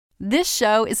This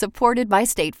show is supported by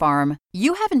State Farm.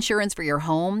 You have insurance for your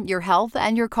home, your health,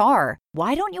 and your car.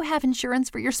 Why don't you have insurance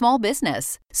for your small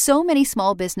business? So many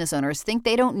small business owners think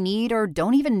they don't need or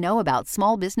don't even know about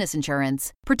small business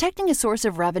insurance. Protecting a source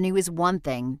of revenue is one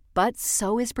thing, but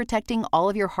so is protecting all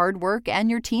of your hard work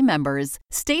and your team members.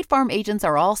 State Farm agents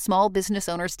are all small business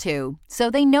owners too,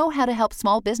 so they know how to help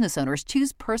small business owners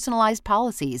choose personalized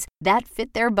policies that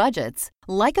fit their budgets.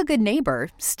 Like a good neighbor,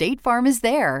 State Farm is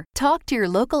there. Talk to your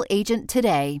local agent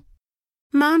today.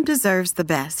 Mom deserves the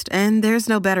best, and there's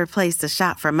no better place to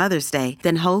shop for Mother's Day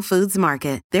than Whole Foods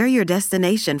Market. They're your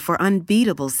destination for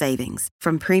unbeatable savings,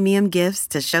 from premium gifts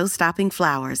to show-stopping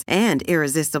flowers and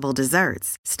irresistible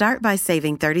desserts. Start by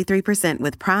saving 33%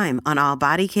 with Prime on all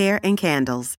body care and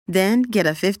candles. Then get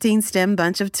a 15-stem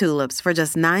bunch of tulips for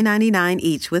just $9.99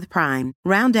 each with Prime.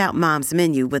 Round out Mom's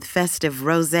menu with festive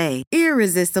rosé,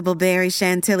 irresistible berry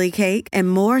chantilly cake,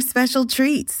 and more special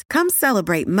treats. Come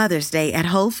celebrate Mother's Day at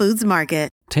Whole Foods Market.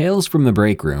 Tales from the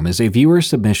Break Room is a viewer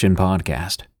submission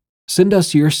podcast. Send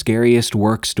us your scariest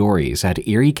work stories at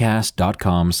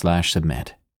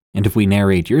eeriecast.com/submit. And if we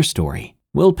narrate your story,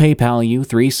 we'll PayPal you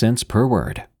 3 cents per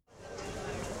word.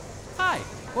 Hi,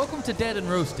 welcome to Dead and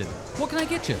Roasted. What can I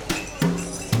get you?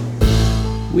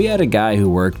 We had a guy who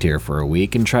worked here for a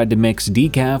week and tried to mix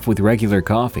decaf with regular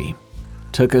coffee.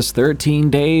 Took us 13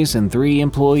 days and 3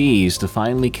 employees to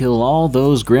finally kill all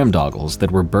those grimdoggles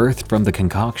that were birthed from the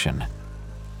concoction.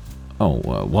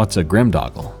 What's a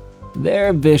grimdoggle?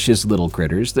 They're vicious little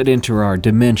critters that enter our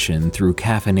dimension through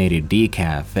caffeinated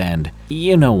decaf, and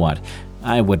you know what?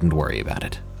 I wouldn't worry about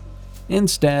it.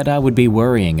 Instead, I would be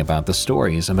worrying about the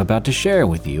stories I'm about to share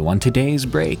with you on today's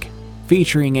break,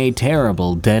 featuring a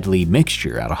terrible, deadly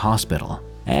mixture at a hospital,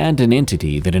 and an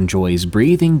entity that enjoys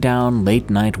breathing down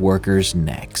late-night workers'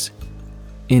 necks.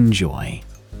 Enjoy.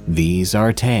 These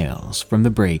are Tales from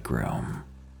the Break Room.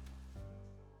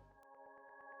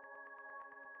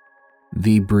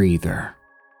 The Breather,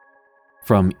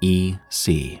 from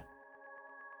E.C.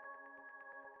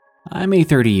 I'm a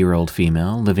 30-year-old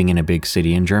female living in a big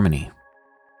city in Germany.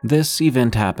 This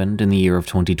event happened in the year of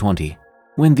 2020,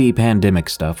 when the pandemic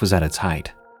stuff was at its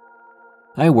height.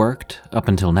 I worked, up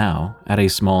until now, at a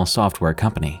small software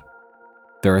company.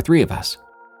 There are 3 of us: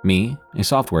 me, a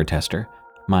software tester,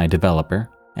 my developer,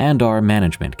 and our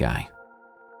management guy.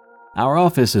 Our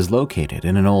office is located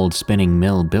in an old spinning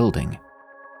mill building.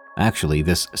 Actually,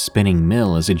 this spinning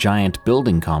mill is a giant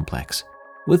building complex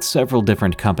with several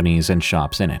different companies and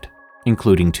shops in it,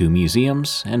 including 2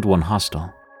 museums and 1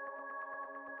 hostel.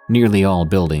 Nearly all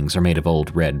buildings are made of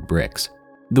old red bricks.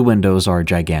 The windows are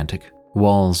gigantic,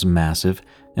 walls massive,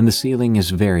 and the ceiling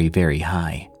is very, very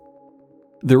high.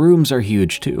 The rooms are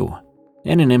huge too.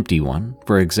 In an empty one,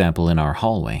 for example in our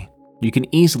hallway, you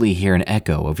can easily hear an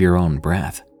echo of your own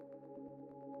breath.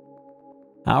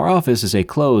 Our office is a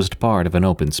closed part of an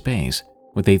open space,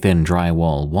 with a thin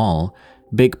drywall wall,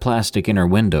 big plastic inner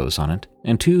windows on it,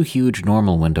 and 2 huge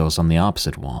normal windows on the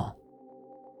opposite wall.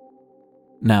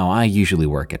 Now, I usually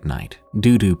work at night,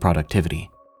 due to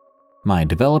productivity. My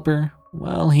developer,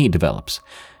 well, he develops,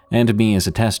 and me as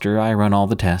a tester, I run all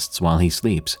the tests while he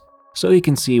sleeps, so he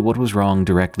can see what was wrong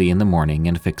directly in the morning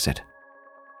and fix it.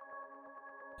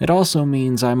 It also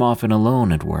means I'm often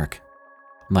alone at work.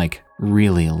 Like,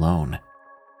 really alone.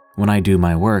 When I do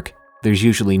my work, there's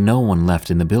usually no one left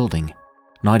in the building,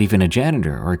 not even a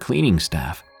janitor or cleaning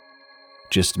staff.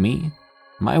 Just me,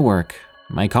 my work,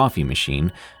 my coffee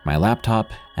machine, my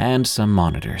laptop, and some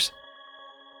monitors.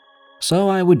 So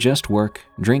I would just work,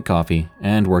 drink coffee,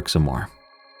 and work some more.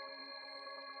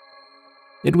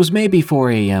 It was maybe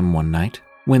 4 a.m. one night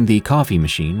when the coffee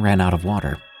machine ran out of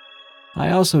water. I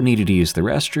also needed to use the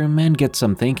restroom and get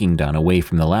some thinking done away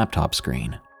from the laptop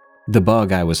screen. The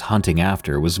bug I was hunting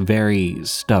after was very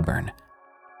stubborn.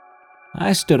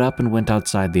 I stood up and went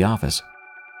outside the office.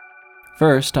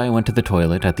 First, I went to the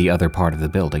toilet at the other part of the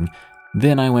building.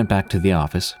 Then I went back to the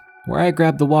office, where I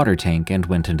grabbed the water tank and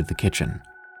went into the kitchen.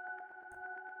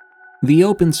 The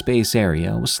open space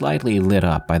area was slightly lit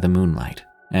up by the moonlight,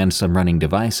 and some running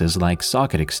devices like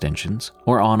socket extensions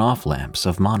or on-off lamps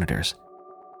of monitors.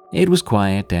 It was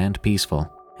quiet and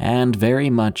peaceful, and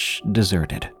very much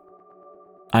deserted.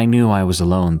 I knew I was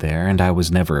alone there, and I was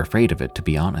never afraid of it, to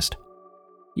be honest.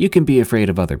 You can be afraid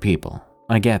of other people,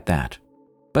 I get that,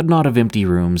 but not of empty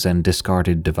rooms and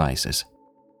discarded devices.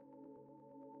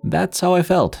 That's how I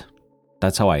felt.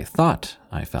 That's how I thought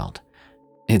I felt.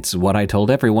 It's what I told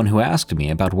everyone who asked me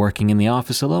about working in the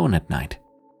office alone at night.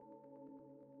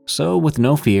 So with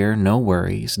no fear, no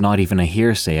worries, not even a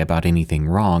hearsay about anything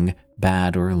wrong,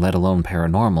 bad, or let alone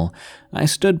paranormal, I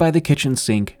stood by the kitchen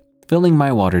sink, filling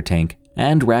my water tank,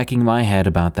 and racking my head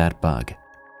about that bug.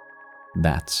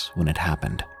 That's when it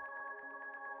happened.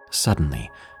 Suddenly,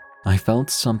 I felt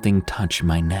something touch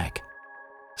my neck,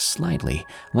 slightly,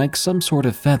 like some sort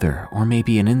of feather or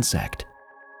maybe an insect.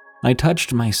 I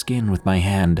touched my skin with my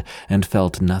hand and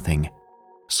felt nothing,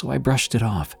 so I brushed it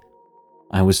off.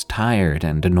 I was tired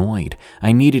and annoyed.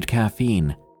 I needed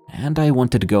caffeine, and I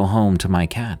wanted to go home to my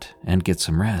cat and get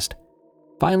some rest.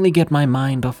 Finally get my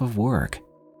mind off of work.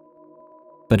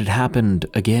 But it happened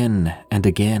again and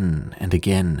again and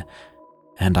again,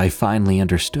 and I finally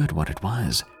understood what it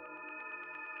was.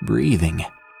 Breathing.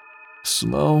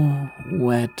 Slow,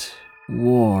 wet,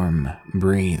 warm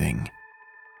breathing.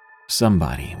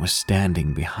 Somebody was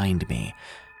standing behind me,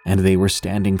 and they were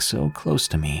standing so close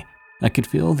to me, I could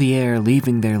feel the air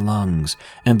leaving their lungs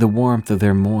and the warmth of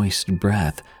their moist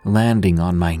breath landing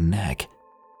on my neck.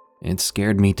 It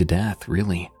scared me to death,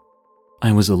 really.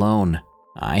 I was alone.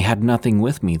 I had nothing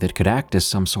with me that could act as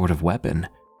some sort of weapon,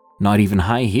 not even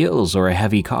high heels or a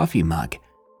heavy coffee mug.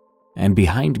 And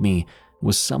behind me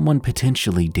was someone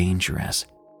potentially dangerous.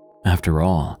 After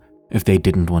all, if they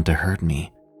didn't want to hurt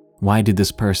me, why did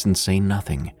this person say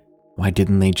nothing? Why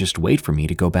didn't they just wait for me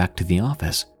to go back to the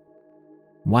office?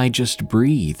 Why just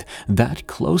breathe that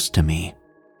close to me?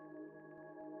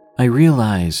 I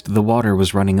realized the water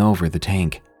was running over the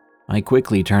tank. I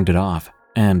quickly turned it off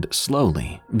and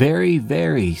slowly, very,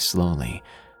 very slowly,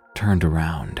 turned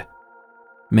around.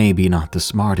 Maybe not the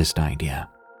smartest idea,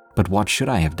 but what should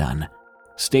I have done?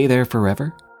 Stay there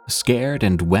forever, scared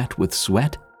and wet with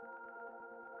sweat?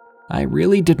 I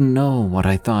really didn't know what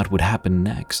I thought would happen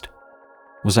next.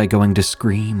 Was I going to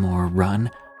scream or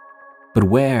run? But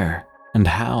where and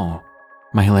how?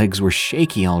 My legs were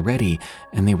shaky already,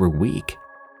 and they were weak.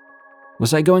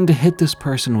 Was I going to hit this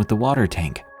person with the water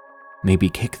tank? Maybe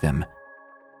kick them?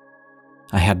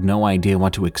 I had no idea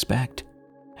what to expect.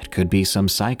 It could be some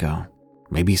psycho,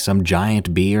 maybe some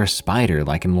giant bee or spider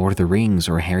like in Lord of the Rings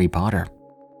or Harry Potter.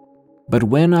 But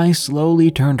when I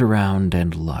slowly turned around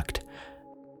and looked,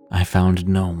 I found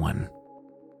no one.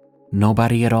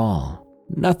 Nobody at all.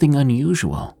 Nothing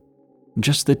unusual.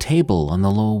 Just the table on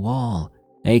the low wall,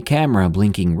 a camera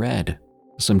blinking red,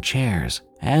 some chairs,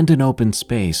 and an open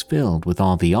space filled with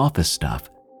all the office stuff.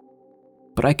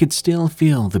 But I could still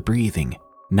feel the breathing,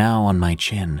 now on my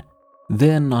chin,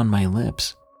 then on my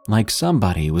lips, like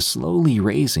somebody was slowly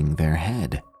raising their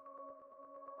head.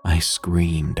 I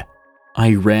screamed.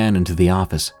 I ran into the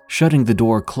office, shutting the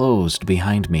door closed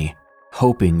behind me,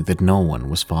 hoping that no one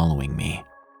was following me.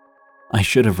 I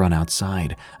should have run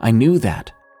outside, I knew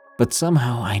that, but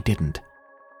somehow I didn't.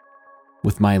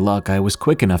 With my luck, I was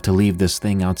quick enough to leave this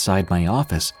thing outside my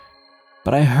office,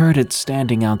 but I heard it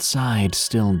standing outside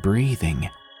still breathing.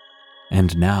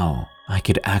 And now I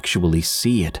could actually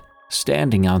see it,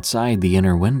 standing outside the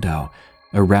inner window,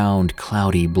 a round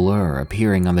cloudy blur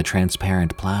appearing on the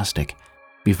transparent plastic,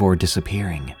 before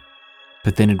disappearing.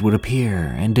 But then it would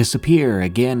appear and disappear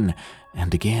again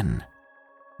and again.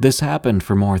 This happened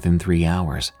for more than 3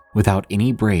 hours, without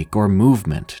any break or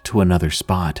movement to another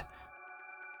spot.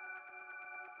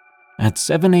 At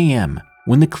 7 a.m.,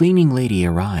 when the cleaning lady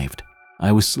arrived,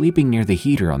 I was sleeping near the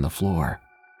heater on the floor.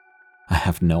 I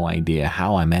have no idea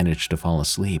how I managed to fall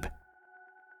asleep.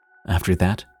 After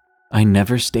that, I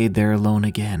never stayed there alone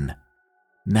again.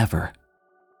 Never.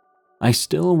 I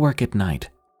still work at night,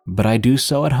 but I do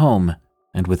so at home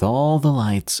and with all the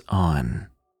lights on.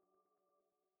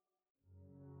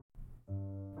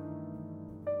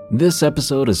 This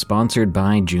episode is sponsored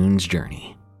by June's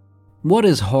Journey. What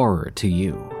is horror to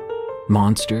you?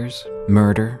 Monsters?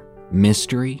 Murder?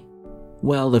 Mystery?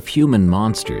 Well, if human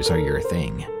monsters are your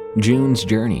thing, June's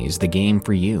Journey is the game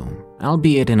for you,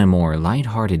 albeit in a more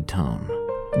lighthearted tone.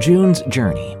 June's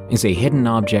Journey is a hidden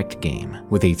object game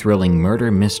with a thrilling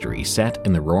murder mystery set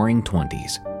in the roaring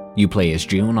 20s. You play as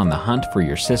June on the hunt for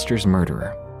your sister's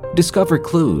murderer. Discover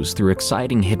clues through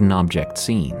exciting hidden object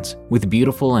scenes with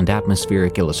beautiful and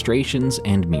atmospheric illustrations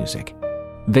and music.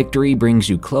 Victory brings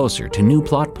you closer to new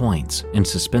plot points and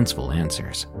suspenseful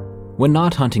answers. When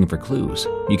not hunting for clues,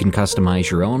 you can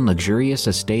customize your own luxurious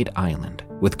estate island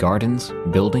with gardens,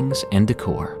 buildings, and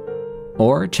decor.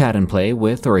 Or chat and play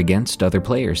with or against other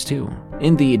players too,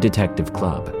 in the Detective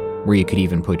Club, where you could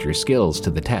even put your skills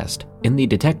to the test in the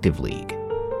Detective League.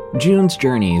 June's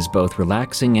Journey is both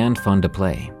relaxing and fun to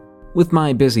play. With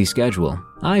my busy schedule,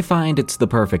 I find it's the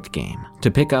perfect game to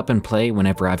pick up and play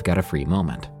whenever I've got a free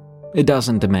moment. It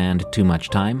doesn't demand too much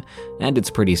time, and it's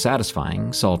pretty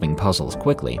satisfying solving puzzles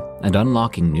quickly and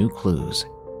unlocking new clues.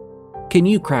 Can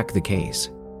you crack the case?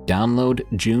 Download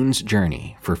June's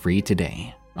Journey for free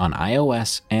today on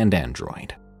iOS and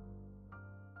Android.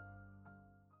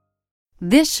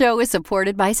 This show is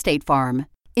supported by State Farm.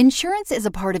 Insurance is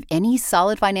a part of any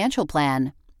solid financial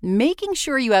plan. Making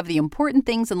sure you have the important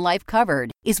things in life covered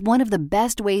is one of the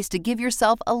best ways to give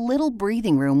yourself a little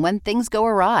breathing room when things go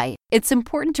awry. It's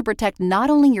important to protect not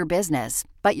only your business,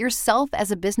 but yourself as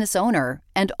a business owner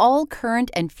and all current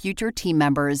and future team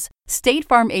members. State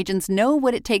Farm agents know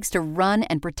what it takes to run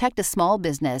and protect a small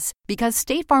business because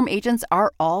State Farm agents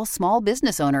are all small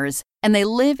business owners and they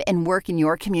live and work in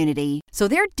your community. So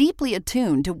they're deeply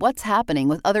attuned to what's happening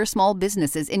with other small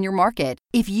businesses in your market.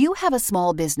 If you have a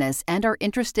small business and are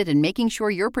interested in making sure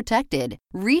you're protected,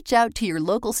 reach out to your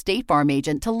local State Farm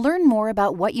agent to learn more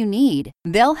about what you need.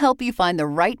 They'll help you find the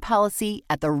right policy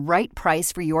at the right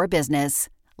price for your business.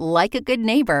 Like a good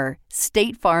neighbor,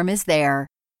 State Farm is there.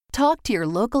 Talk to your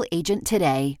local agent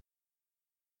today.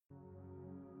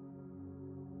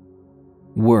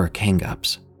 Work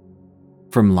hang-ups.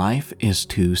 From Life is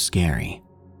Too Scary.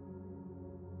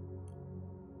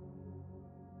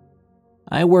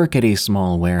 I work at a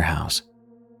small warehouse.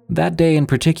 That day in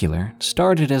particular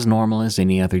started as normal as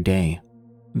any other day.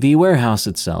 The warehouse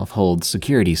itself holds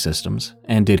security systems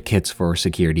and did kits for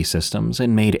security systems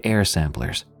and made air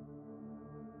samplers.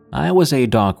 I was a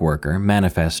dock worker,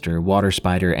 manifester, water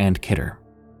spider, and kitter.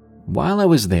 While I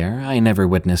was there, I never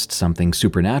witnessed something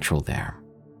supernatural there,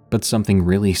 but something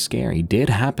really scary did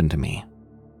happen to me.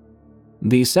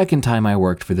 The second time I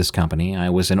worked for this company, I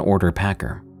was an order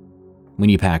packer. When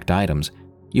you packed items,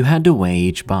 you had to weigh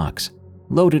each box,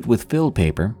 load it with filled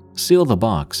paper, seal the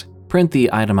box, print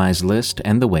the itemized list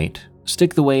and the weight,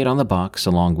 stick the weight on the box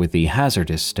along with the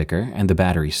hazardous sticker and the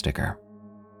battery sticker.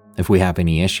 If we have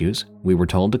any issues, we were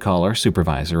told to call our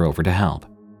supervisor over to help.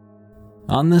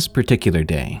 On this particular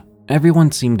day,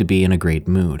 everyone seemed to be in a great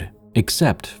mood,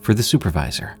 except for the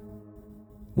supervisor.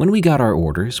 When we got our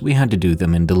orders, we had to do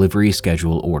them in delivery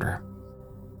schedule order.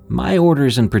 My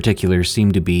orders in particular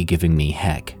seemed to be giving me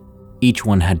heck. Each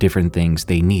one had different things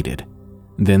they needed.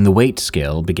 Then the weight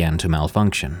scale began to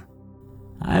malfunction.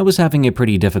 I was having a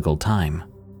pretty difficult time.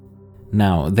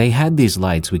 Now, they had these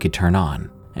lights we could turn on,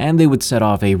 and they would set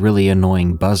off a really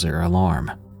annoying buzzer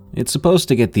alarm. It's supposed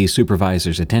to get the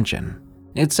supervisor's attention.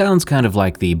 It sounds kind of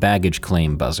like the baggage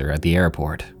claim buzzer at the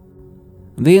airport.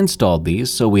 They installed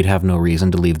these so we'd have no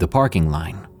reason to leave the parking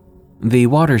line. The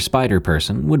water spider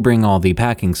person would bring all the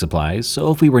packing supplies,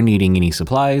 so if we were needing any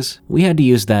supplies, we had to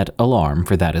use that alarm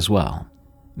for that as well.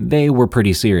 They were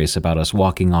pretty serious about us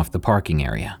walking off the parking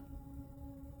area.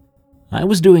 I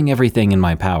was doing everything in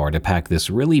my power to pack this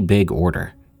really big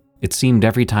order. It seemed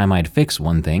every time I'd fix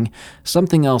one thing,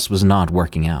 something else was not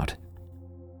working out.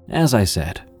 As I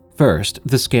said, first,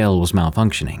 the scale was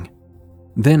malfunctioning.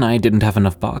 Then I didn't have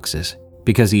enough boxes,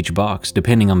 because each box,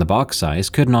 depending on the box size,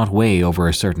 could not weigh over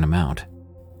a certain amount.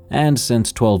 And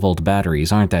since 12-volt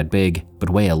batteries aren't that big,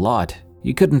 but weigh a lot,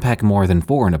 you couldn't pack more than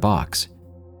 4 in a box.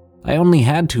 I only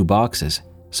had 2 boxes,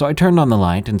 so I turned on the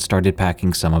light and started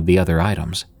packing some of the other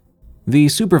items. The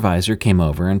supervisor came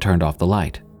over and turned off the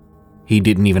light. He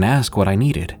didn't even ask what I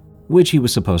needed, which he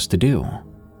was supposed to do.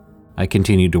 I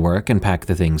continued to work and pack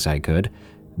the things I could.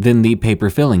 Then the paper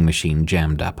filling machine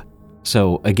jammed up,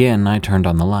 so again I turned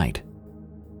on the light.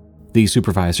 The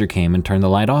supervisor came and turned the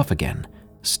light off again,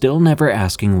 still never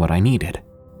asking what I needed.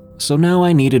 So now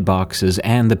I needed boxes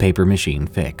and the paper machine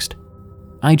fixed.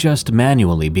 I just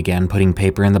manually began putting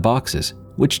paper in the boxes,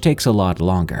 which takes a lot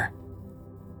longer.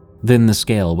 Then the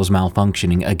scale was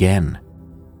malfunctioning again.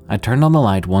 I turned on the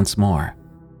light once more.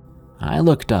 I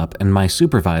looked up and my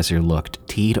supervisor looked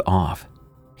teed off.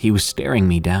 He was staring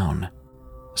me down.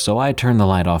 So I turned the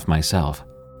light off myself.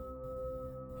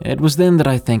 It was then that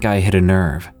I think I hit a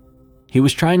nerve. He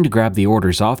was trying to grab the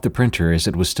orders off the printer as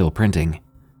it was still printing.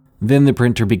 Then the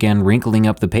printer began wrinkling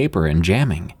up the paper and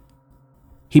jamming.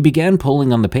 He began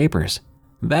pulling on the papers.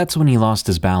 That's when he lost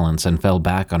his balance and fell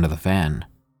back onto the fan.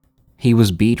 He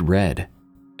was beet red.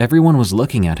 Everyone was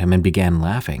looking at him and began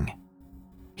laughing.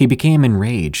 He became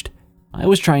enraged. I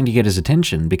was trying to get his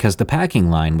attention because the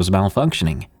packing line was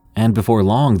malfunctioning, and before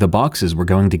long the boxes were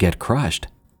going to get crushed.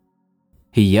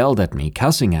 He yelled at me,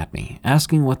 cussing at me,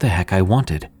 asking what the heck I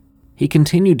wanted. He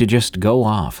continued to just go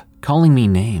off, calling me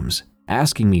names,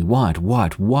 asking me what,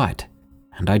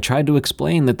 and I tried to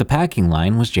explain that the packing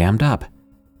line was jammed up.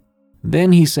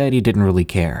 Then he said he didn't really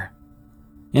care.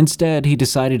 Instead, he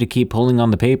decided to keep pulling on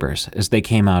the papers as they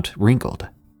came out wrinkled.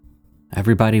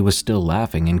 Everybody was still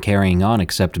laughing and carrying on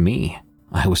except me.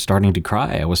 I was starting to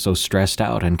cry. I was so stressed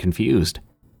out and confused.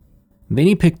 Then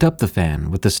he picked up the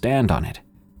fan with the stand on it.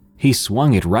 He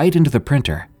swung it right into the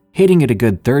printer, hitting it a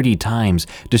good 30 times,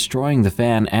 destroying the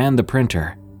fan and the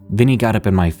printer. Then he got up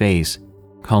in my face,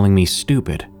 calling me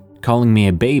stupid, calling me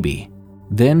a baby.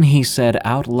 Then he said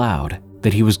out loud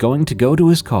that he was going to go to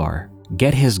his car,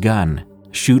 get his gun,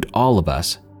 shoot all of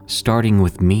us, starting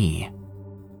with me.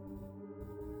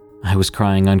 I was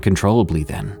crying uncontrollably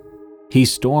then. He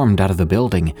stormed out of the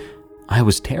building. I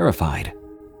was terrified.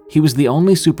 He was the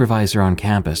only supervisor on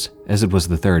campus, as it was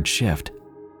the third shift.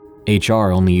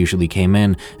 HR only usually came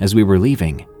in as we were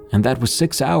leaving, and that was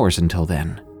 6 hours until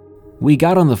then. We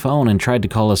got on the phone and tried to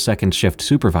call a second shift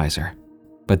supervisor,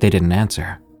 but they didn't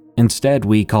answer. Instead,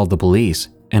 we called the police,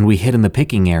 and we hid in the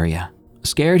picking area,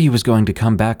 scared he was going to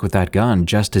come back with that gun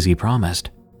just as he promised.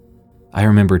 I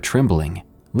remember trembling,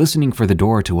 listening for the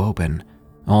door to open,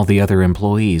 all the other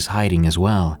employees hiding as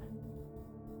well.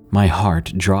 My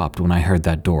heart dropped when I heard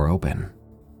that door open.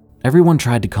 Everyone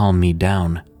tried to calm me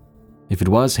down. If it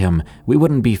was him, we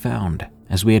wouldn't be found,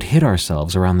 as we had hid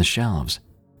ourselves around the shelves.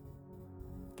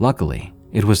 Luckily,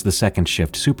 it was the second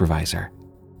shift supervisor.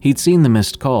 He'd seen the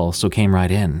missed call, so came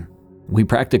right in. We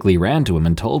practically ran to him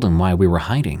and told him why we were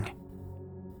hiding.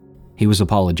 He was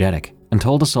apologetic and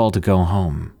told us all to go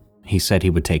home. He said he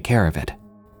would take care of it.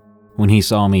 When he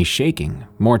saw me shaking,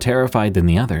 more terrified than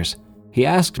the others, he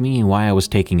asked me why I was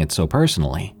taking it so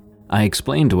personally. I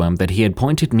explained to him that he had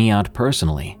pointed me out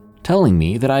personally, telling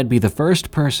me that I'd be the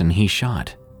first person he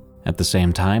shot. At the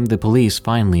same time, the police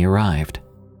finally arrived.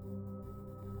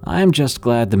 I'm just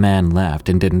glad the man left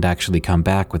and didn't actually come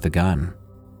back with a gun.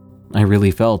 I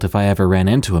really felt if I ever ran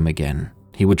into him again,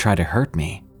 he would try to hurt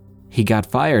me. He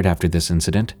got fired after this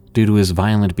incident due to his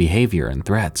violent behavior and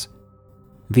threats.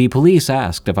 The police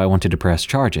asked if I wanted to press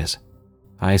charges.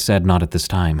 I said not at this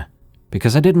time,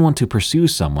 because I didn't want to pursue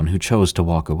someone who chose to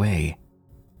walk away.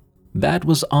 That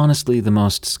was honestly the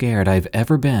most scared I've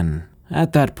ever been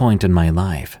at that point in my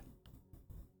life.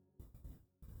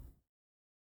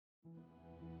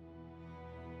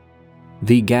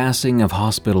 The Gassing of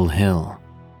Hospital Hill,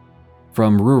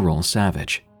 from Rural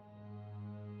Savage.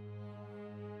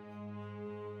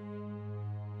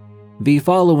 The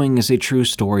following is a true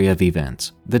story of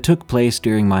events that took place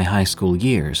during my high school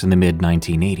years in the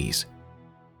mid-1980s.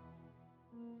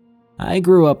 I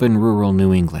grew up in rural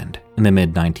New England in the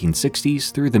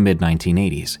mid-1960s through the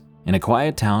mid-1980s in a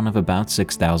quiet town of about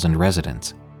 6,000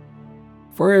 residents.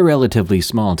 For a relatively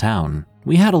small town,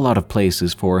 we had a lot of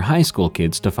places for high school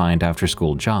kids to find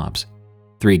after-school jobs.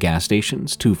 3 gas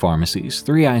stations, 2 pharmacies,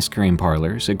 3 ice cream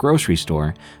parlors, a grocery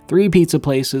store, 3 pizza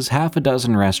places, half a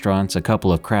dozen restaurants, a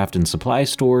couple of craft and supply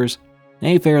stores,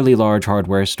 a fairly large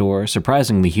hardware store,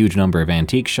 surprisingly huge number of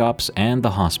antique shops, and the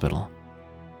hospital.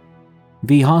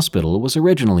 The hospital was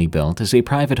originally built as a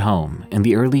private home in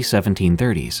the early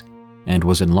 1730s and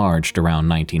was enlarged around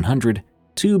 1900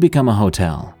 to become a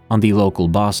hotel on the local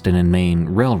Boston and Maine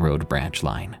Railroad branch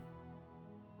line.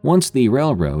 Once the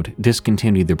railroad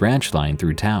discontinued the branch line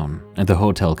through town and the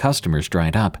hotel customers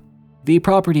dried up, the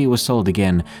property was sold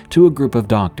again to a group of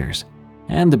doctors,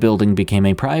 and the building became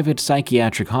a private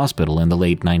psychiatric hospital in the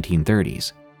late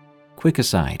 1930s. Quick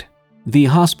aside, the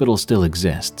hospital still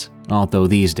exists, although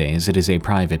these days it is a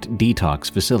private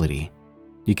detox facility.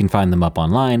 You can find them up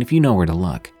online if you know where to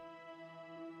look.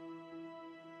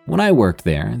 When I worked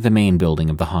there, the main building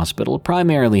of the hospital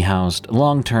primarily housed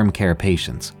long-term care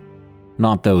patients.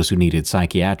 Not those who needed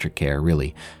psychiatric care,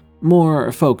 really.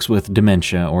 More folks with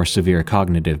dementia or severe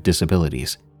cognitive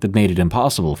disabilities that made it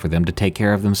impossible for them to take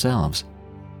care of themselves.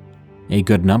 A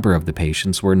good number of the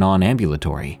patients were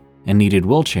non-ambulatory and needed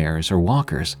wheelchairs or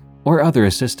walkers or other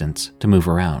assistance to move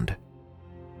around.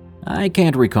 I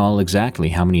can't recall exactly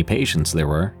how many patients there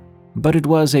were, but it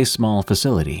was a small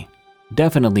facility,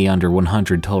 definitely under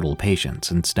 100 total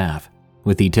patients and staff,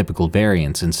 with the typical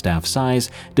variance in staff size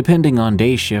depending on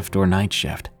day shift or night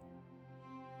shift.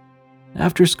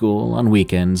 After school, on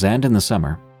weekends, and in the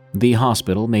summer, the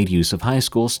hospital made use of high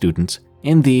school students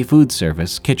in the food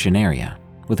service kitchen area,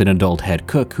 with an adult head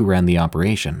cook who ran the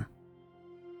operation.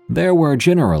 There were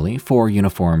generally 4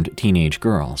 uniformed teenage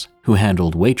girls who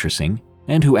handled waitressing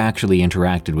and who actually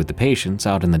interacted with the patients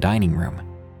out in the dining room,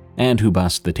 and who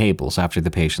bussed the tables after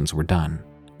the patients were done.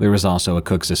 There was also a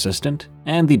cook's assistant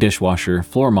and the dishwasher,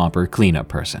 floor mopper, cleanup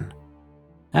person.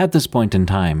 At this point in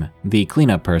time, the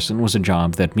cleanup person was a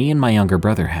job that me and my younger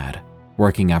brother had,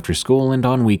 working after school and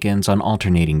on weekends on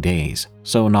alternating days,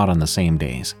 so not on the same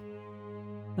days.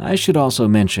 I should also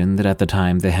mention that at the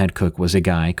time the head cook was a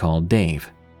guy called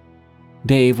Dave.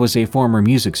 Dave was a former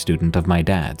music student of my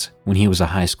dad's when he was a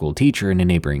high school teacher in a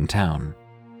neighboring town.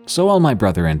 So while my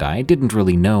brother and I didn't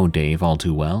really know Dave all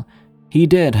too well, he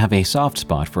did have a soft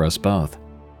spot for us both.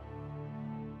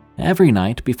 Every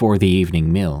night before the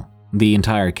evening meal, the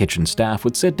entire kitchen staff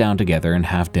would sit down together and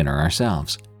have dinner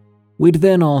ourselves. We'd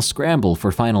then all scramble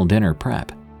for final dinner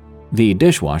prep. the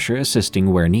dishwasher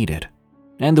assisting where needed,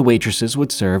 and the waitresses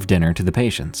would serve dinner to the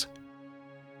patients.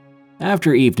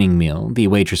 After evening meal, the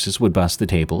waitresses would bust the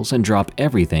tables and drop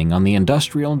everything on the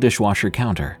industrial dishwasher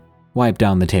counter, wipe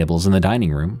down the tables in the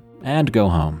dining room, and go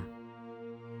home.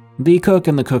 The cook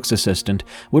and the cook's assistant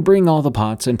would bring all the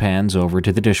pots and pans over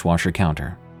to the dishwasher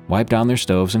counter, wipe down their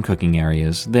stoves and cooking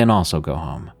areas, then also go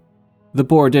home. The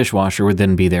poor dishwasher would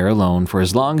then be there alone for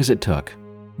as long as it took,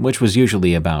 which was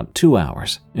usually about 2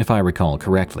 hours, if I recall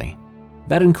correctly.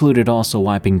 That included also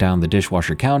wiping down the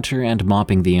dishwasher counter and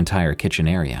mopping the entire kitchen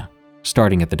area,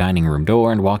 starting at the dining room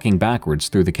door and walking backwards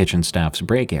through the kitchen staff's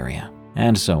break area,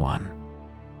 and so on.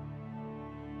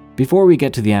 Before we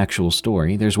get to the actual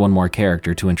story, there's one more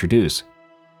character to introduce: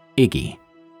 Iggy.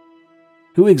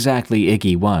 Who exactly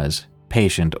Iggy was,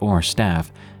 patient or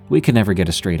staff, we could never get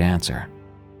a straight answer.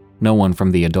 No one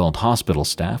from the adult hospital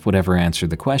staff would ever answer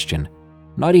the question,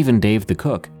 not even Dave the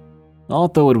cook,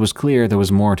 although it was clear there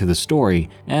was more to the story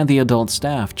and the adult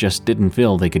staff just didn't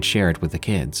feel they could share it with the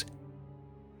kids.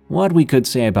 What we could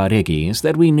say about Iggy is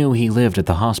that we knew he lived at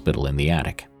the hospital in the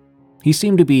attic. He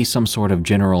seemed to be some sort of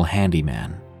general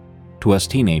handyman. To us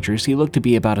teenagers, he looked to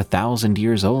be about 1,000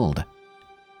 years old.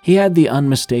 He had the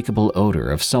unmistakable odor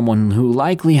of someone who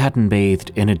likely hadn't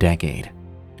bathed in a decade,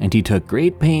 and he took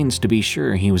great pains to be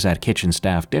sure he was at kitchen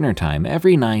staff dinner time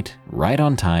every night, right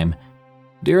on time,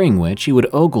 during which he would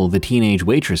ogle the teenage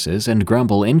waitresses and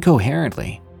grumble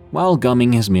incoherently while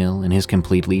gumming his meal in his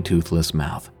completely toothless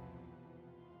mouth.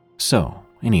 So,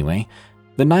 anyway,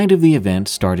 the night of the event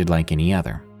started like any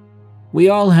other. We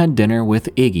all had dinner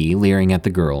with Iggy leering at the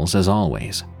girls as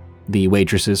always. The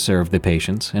waitresses served the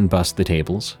patients and bussed the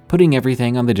tables, putting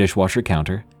everything on the dishwasher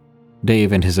counter.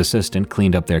 Dave and his assistant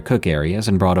cleaned up their cook areas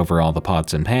and brought over all the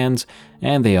pots and pans,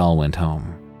 and they all went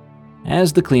home.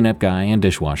 As the cleanup guy and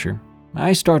dishwasher,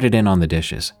 I started in on the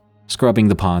dishes, scrubbing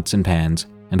the pots and pans,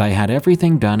 and I had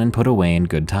everything done and put away in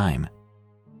good time.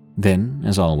 Then,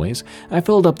 as always, I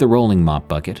filled up the rolling mop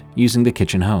bucket using the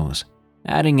kitchen hose,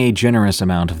 adding a generous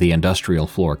amount of the industrial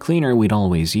floor cleaner we'd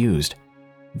always used.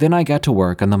 Then I got to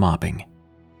work on the mopping.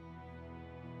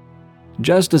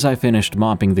 Just as I finished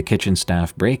mopping the kitchen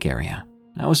staff break area,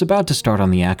 I was about to start on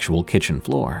the actual kitchen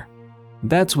floor.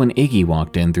 That's when Iggy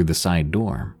walked in through the side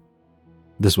door.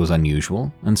 This was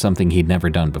unusual and something he'd never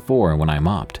done before when I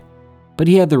mopped, but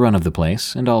he had the run of the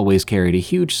place and always carried a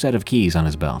huge set of keys on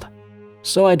his belt,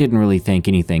 so I didn't really think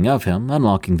anything of him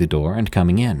unlocking the door and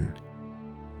coming in.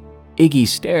 Iggy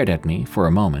stared at me for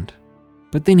a moment,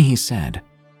 but then he said,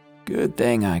 "Good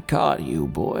thing I caught you,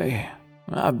 boy.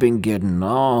 I've been getting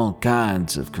all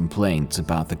kinds of complaints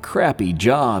about the crappy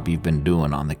job you've been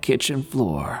doing on the kitchen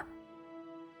floor."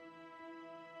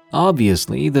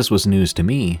 Obviously, this was news to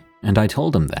me, and I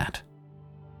told him that.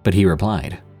 But he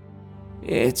replied,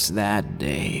 "It's that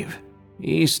Dave.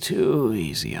 He's too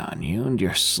easy on you and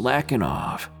you're slacking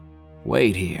off.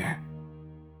 Wait here."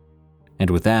 And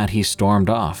with that, he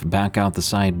stormed off back out the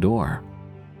side door.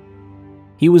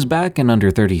 He was back in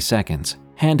under 30 seconds,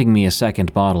 handing me a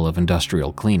second bottle of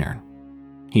industrial cleaner.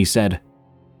 He said,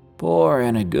 "Pour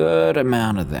in a good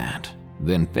amount of that,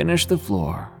 then finish the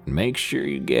floor and make sure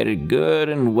you get it good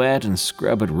and wet and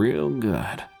scrub it real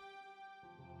good."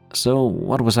 So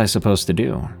what was I supposed to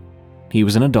do? He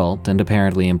was an adult and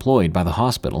apparently employed by the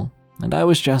hospital, and I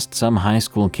was just some high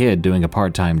school kid doing a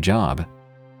part-time job.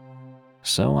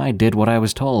 So I did what I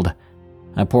was told.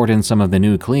 I poured in some of the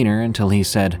new cleaner until he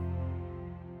said,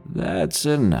 "That's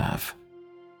enough."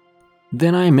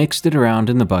 Then I mixed it around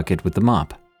in the bucket with the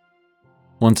mop.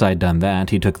 Once I'd done that,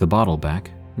 he took the bottle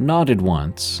back, nodded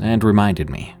once, and reminded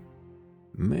me,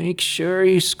 "Make sure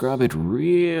you scrub it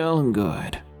real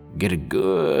good. Get it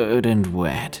good and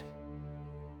wet."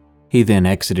 He then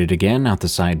exited again out the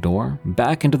side door,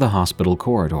 back into the hospital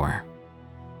corridor.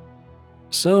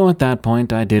 So at that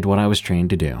point, I did what I was trained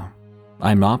to do.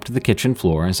 I mopped the kitchen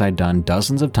floor as I'd done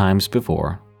dozens of times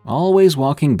before, always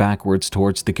walking backwards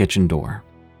towards the kitchen door,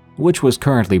 which was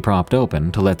currently propped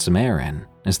open to let some air in,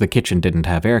 as the kitchen didn't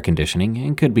have air conditioning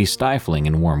and could be stifling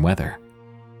in warm weather.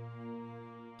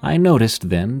 I noticed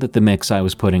then that the mix I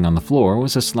was putting on the floor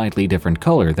was a slightly different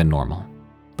color than normal,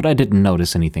 but I didn't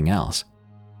notice anything else.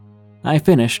 I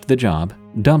finished the job,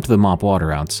 dumped the mop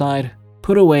water outside,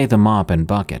 put away the mop and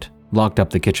bucket, locked up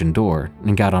the kitchen door,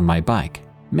 and got on my bike,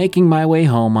 making my way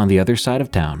home on the other side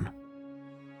of town.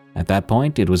 At that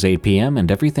point, it was 8 p.m.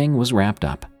 and everything was wrapped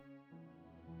up.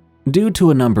 Due to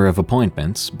a number of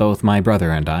appointments, both my brother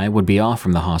and I would be off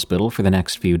from the hospital for the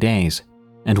next few days,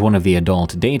 and one of the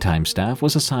adult daytime staff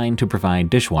was assigned to provide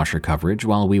dishwasher coverage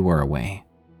while we were away.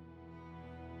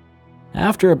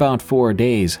 After about 4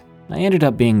 days, I ended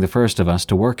up being the first of us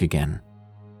to work again.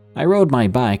 I rode my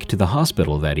bike to the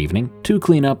hospital that evening to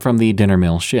clean up from the dinner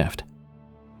mill shift.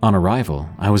 On arrival,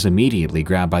 I was immediately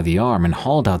grabbed by the arm and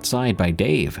hauled outside by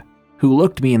Dave, who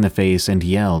looked me in the face and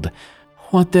yelled,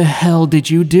 "What the hell did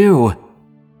you do?"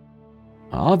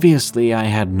 Obviously, I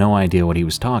had no idea what he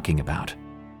was talking about,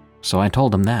 so I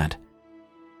told him that.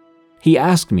 He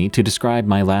asked me to describe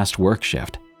my last work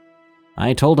shift.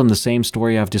 I told him the same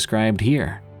story I've described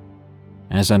here.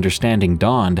 As understanding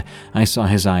dawned, I saw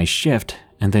his eyes shift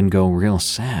and then go real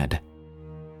sad.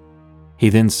 He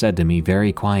then said to me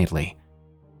very quietly,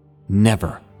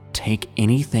 "Never take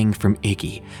anything from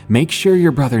Iggy. Make sure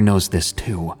your brother knows this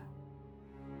too."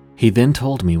 He then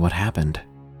told me what happened.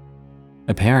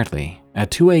 Apparently,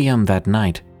 at 2 a.m. that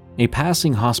night, a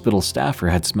passing hospital staffer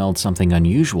had smelled something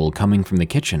unusual coming from the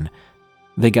kitchen.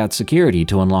 They got security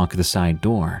to unlock the side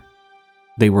door.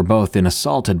 They were both then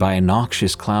assaulted by a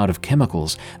noxious cloud of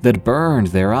chemicals that burned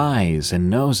their eyes and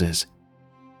noses.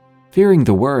 Fearing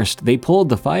the worst, they pulled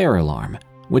the fire alarm,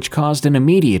 which caused an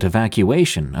immediate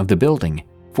evacuation of the building,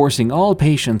 forcing all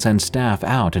patients and staff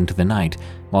out into the night,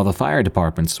 while the fire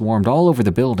department swarmed all over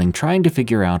the building trying to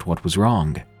figure out what was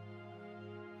wrong.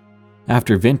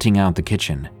 After venting out the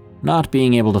kitchen, not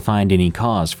being able to find any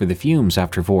cause for the fumes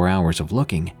after 4 hours of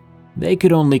looking, they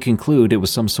could only conclude it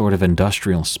was some sort of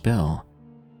industrial spill.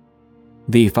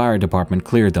 The fire department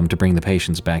cleared them to bring the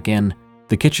patients back in.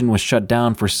 The kitchen was shut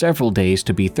down for several days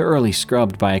to be thoroughly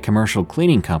scrubbed by a commercial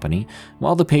cleaning company,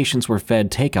 while the patients were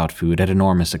fed takeout food at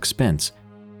enormous expense.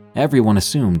 Everyone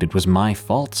assumed it was my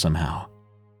fault somehow.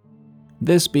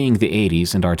 This being the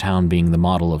 80s and our town being the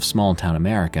model of small-town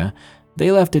America,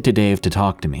 they left it to Dave to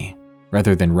talk to me,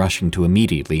 rather than rushing to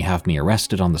immediately have me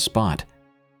arrested on the spot.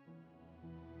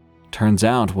 Turns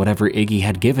out whatever Iggy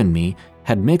had given me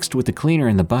had mixed with the cleaner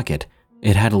in the bucket.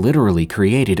 It had literally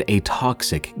created a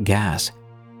toxic gas.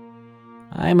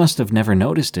 I must have never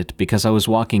noticed it because I was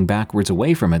walking backwards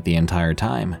away from it the entire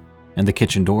time, and the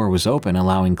kitchen door was open,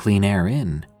 allowing clean air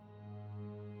in.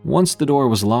 Once the door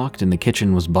was locked and the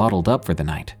kitchen was bottled up for the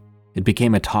night, it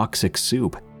became a toxic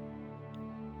soup.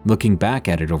 Looking back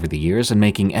at it over the years and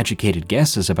making educated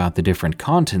guesses about the different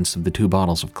contents of the 2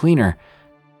 bottles of cleaner,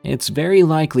 it's very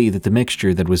likely that the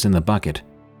mixture that was in the bucket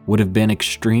would have been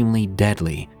extremely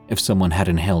deadly if someone had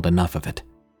inhaled enough of it.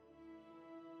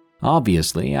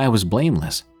 Obviously, I was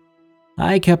blameless.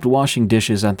 I kept washing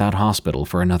dishes at that hospital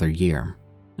for another year,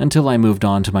 until I moved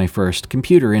on to my first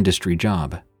computer industry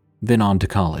job, then on to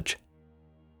college.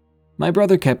 My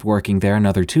brother kept working there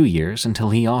another 2 years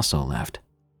until he also left.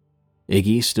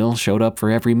 Iggy still showed up for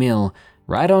every meal,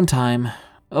 right on time,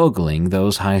 ogling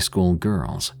those high school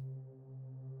girls.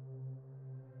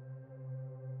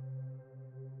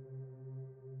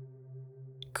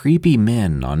 Creepy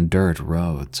men on dirt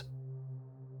roads.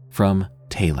 From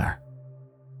Taylor.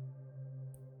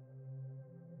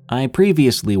 I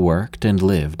previously worked and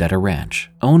lived at a ranch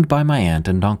owned by my aunt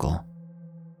and uncle.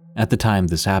 At the time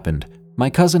this happened, my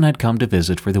cousin had come to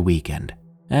visit for the weekend,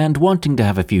 and wanting to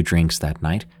have a few drinks that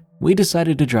night, we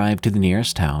decided to drive to the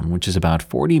nearest town, which is about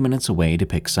 40 minutes away, to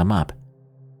pick some up.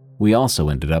 We also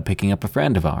ended up picking up a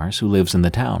friend of ours who lives in the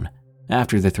town,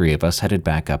 after the 3 of us headed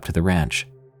back up to the ranch.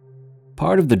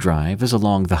 Part of the drive is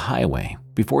along the highway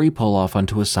before you pull off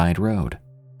onto a side road,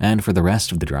 and for the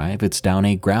rest of the drive it's down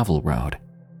a gravel road,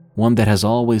 one that has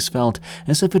always felt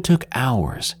as if it took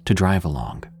hours to drive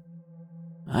along.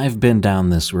 I've been down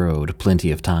this road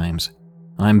plenty of times.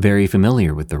 I'm very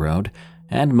familiar with the road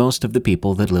and most of the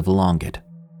people that live along it,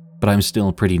 but I'm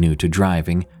still pretty new to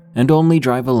driving and only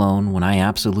drive alone when I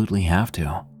absolutely have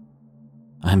to.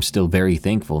 I'm still very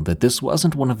thankful that this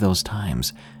wasn't one of those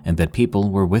times and that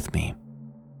people were with me.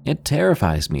 It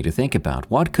terrifies me to think about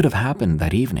what could have happened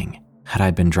that evening had I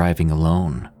been driving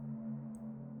alone.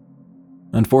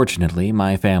 Unfortunately,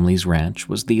 my family's ranch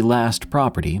was the last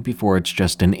property before it's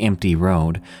just an empty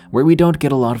road where we don't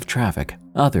get a lot of traffic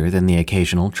other than the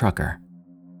occasional trucker.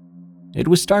 It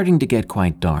was starting to get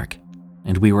quite dark,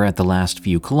 and we were at the last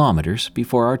few kilometers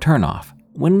before our turnoff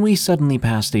when we suddenly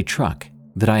passed a truck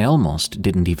that I almost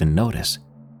didn't even notice.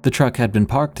 The truck had been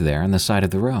parked there on the side of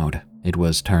the road. It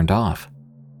was turned off.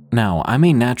 Now, I'm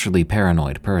a naturally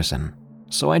paranoid person,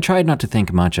 so I tried not to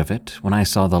think much of it when I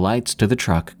saw the lights to the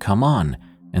truck come on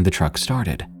and the truck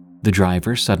started. The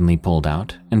driver suddenly pulled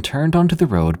out and turned onto the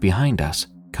road behind us,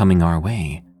 coming our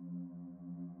way.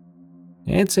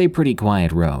 It's a pretty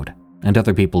quiet road, and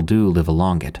other people do live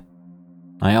along it.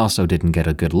 I also didn't get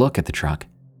a good look at the truck,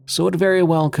 so it very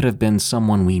well could have been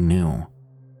someone we knew.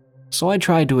 So I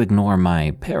tried to ignore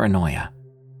my paranoia.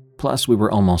 Plus, we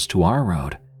were almost to our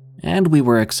road, and we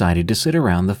were excited to sit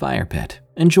around the fire pit,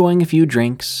 enjoying a few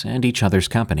drinks and each other's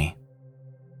company.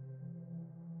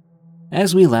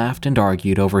 As we laughed and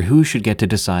argued over who should get to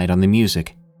decide on the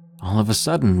music, all of a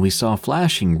sudden we saw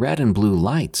flashing red and blue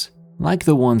lights, like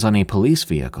the ones on a police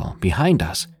vehicle, behind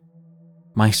us.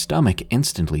 My stomach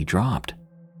instantly dropped.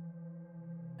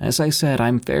 As I said,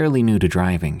 I'm fairly new to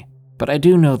driving, but I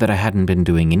do know that I hadn't been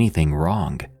doing anything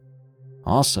wrong.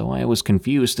 Also, I was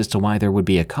confused as to why there would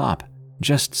be a cop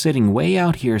just sitting way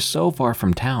out here so far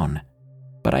from town.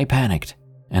 But I panicked,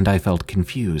 and I felt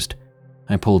confused.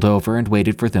 I pulled over and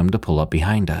waited for them to pull up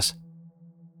behind us.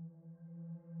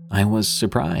 I was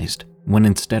surprised when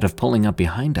instead of pulling up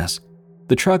behind us,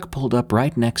 the truck pulled up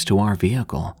right next to our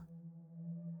vehicle.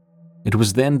 It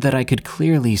was then that I could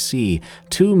clearly see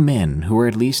two men who were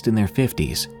at least in their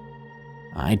 50s.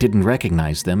 I didn't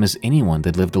recognize them as anyone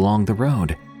that lived along the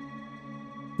road.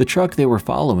 The truck they were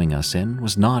following us in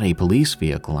was not a police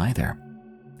vehicle either.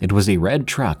 It was a red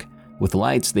truck with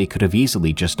lights they could have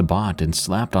easily just bought and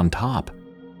slapped on top.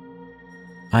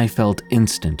 I felt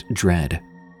instant dread.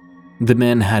 The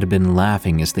men had been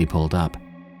laughing as they pulled up.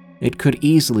 It could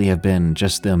easily have been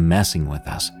just them messing with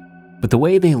us, but the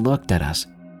way they looked at us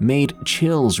made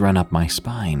chills run up my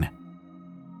spine.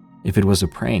 If it was a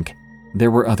prank,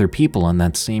 there were other people on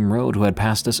that same road who had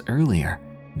passed us earlier.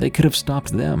 They could have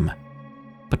stopped them.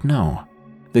 But no,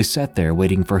 they sat there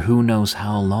waiting for who knows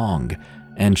how long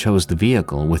and chose the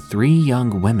vehicle with 3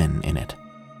 young women in it.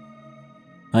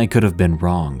 I could have been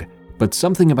wrong, but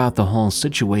something about the whole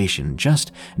situation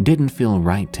just didn't feel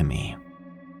right to me.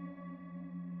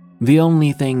 The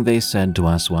only thing they said to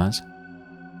us was,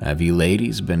 "Have you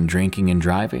ladies been drinking and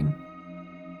driving?"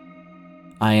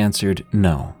 I answered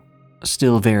no,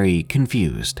 still very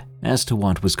confused as to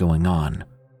what was going on.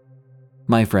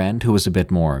 My friend, who was a bit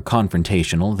more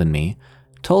confrontational than me,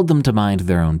 told them to mind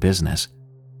their own business.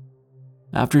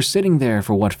 After sitting there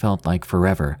for what felt like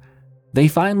forever, they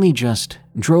finally just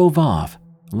drove off,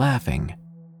 laughing.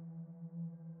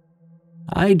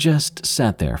 I just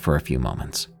sat there for a few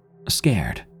moments,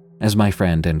 scared, as my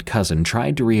friend and cousin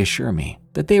tried to reassure me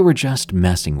that they were just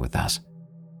messing with us.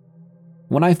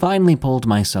 When I finally pulled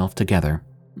myself together,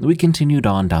 we continued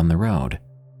on down the road.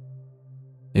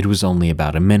 It was only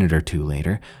about a minute or two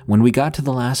later when we got to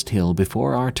the last hill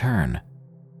before our turn,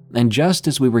 and just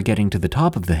as we were getting to the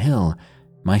top of the hill,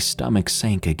 my stomach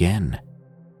sank again.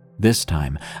 This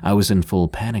time, I was in full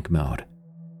panic mode,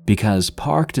 because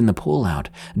parked in the pullout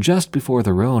just before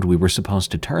the road we were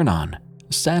supposed to turn on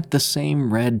sat the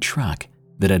same red truck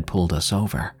that had pulled us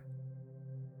over.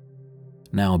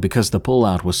 Now, because the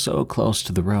pullout was so close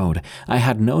to the road, I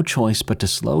had no choice but to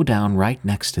slow down right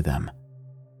next to them.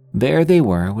 There they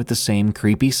were with the same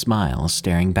creepy smiles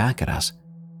staring back at us.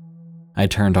 I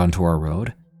turned onto our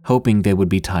road, hoping they would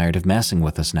be tired of messing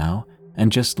with us now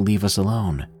and just leave us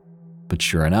alone. But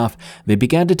sure enough, they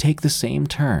began to take the same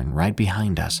turn right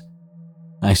behind us.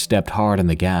 I stepped hard on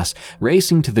the gas,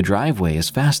 racing to the driveway as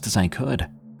fast as I could,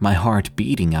 my heart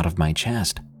beating out of my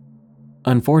chest.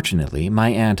 Unfortunately, my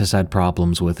aunt has had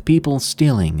problems with people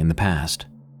stealing in the past,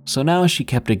 so now she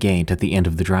kept a gate at the end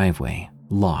of the driveway,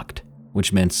 locked,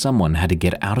 which meant someone had to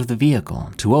get out of the vehicle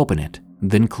to open it,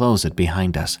 then close it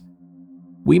behind us.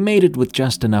 We made it with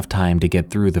just enough time to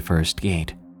get through the first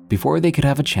gate before they could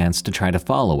have a chance to try to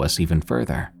follow us even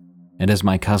further. And as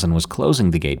my cousin was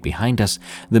closing the gate behind us,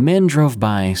 the men drove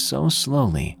by so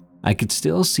slowly I could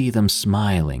still see them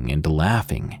smiling and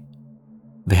laughing.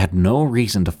 They had no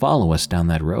reason to follow us down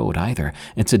that road either.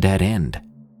 It's a dead end.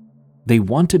 They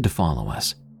wanted to follow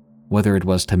us, whether it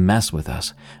was to mess with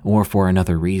us or for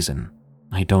another reason.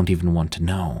 I don't even want to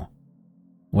know.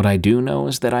 What I do know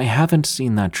is that I haven't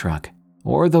seen that truck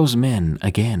or those men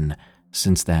again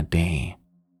since that day.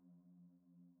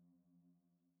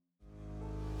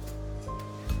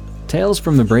 Tales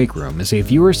from the Break Room is a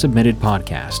viewer-submitted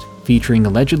podcast featuring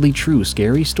allegedly true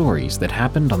scary stories that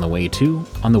happened on the way to,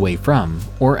 on the way from,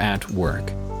 or at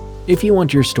work. If you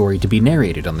want your story to be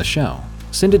narrated on the show,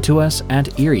 send it to us at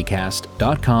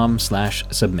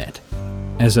eeriecast.com/submit.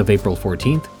 As of April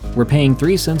 14th, we're paying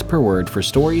 3 cents per word for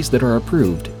stories that are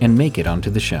approved and make it onto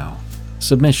the show.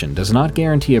 Submission does not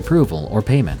guarantee approval or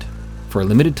payment. For a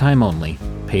limited time only,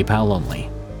 PayPal only.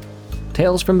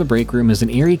 Tales from the Break Room is an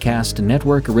EerieCast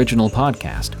Network original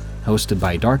podcast hosted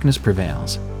by Darkness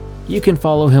Prevails. You can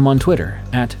follow him on Twitter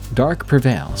at Dark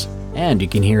Prevails, and you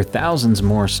can hear thousands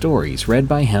more stories read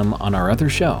by him on our other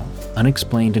show,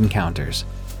 Unexplained Encounters.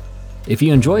 If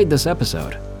you enjoyed this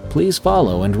episode, please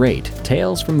follow and rate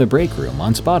Tales from the Break Room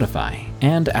on Spotify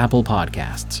and Apple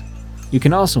Podcasts. You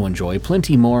can also enjoy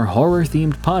plenty more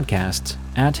horror-themed podcasts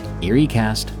at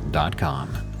EerieCast.com.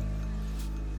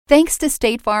 Thanks to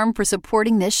State Farm for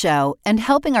supporting this show and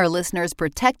helping our listeners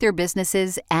protect their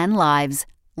businesses and lives.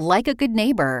 Like a good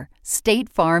neighbor, State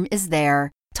Farm is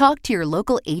there. Talk to your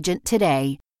local agent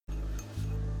today.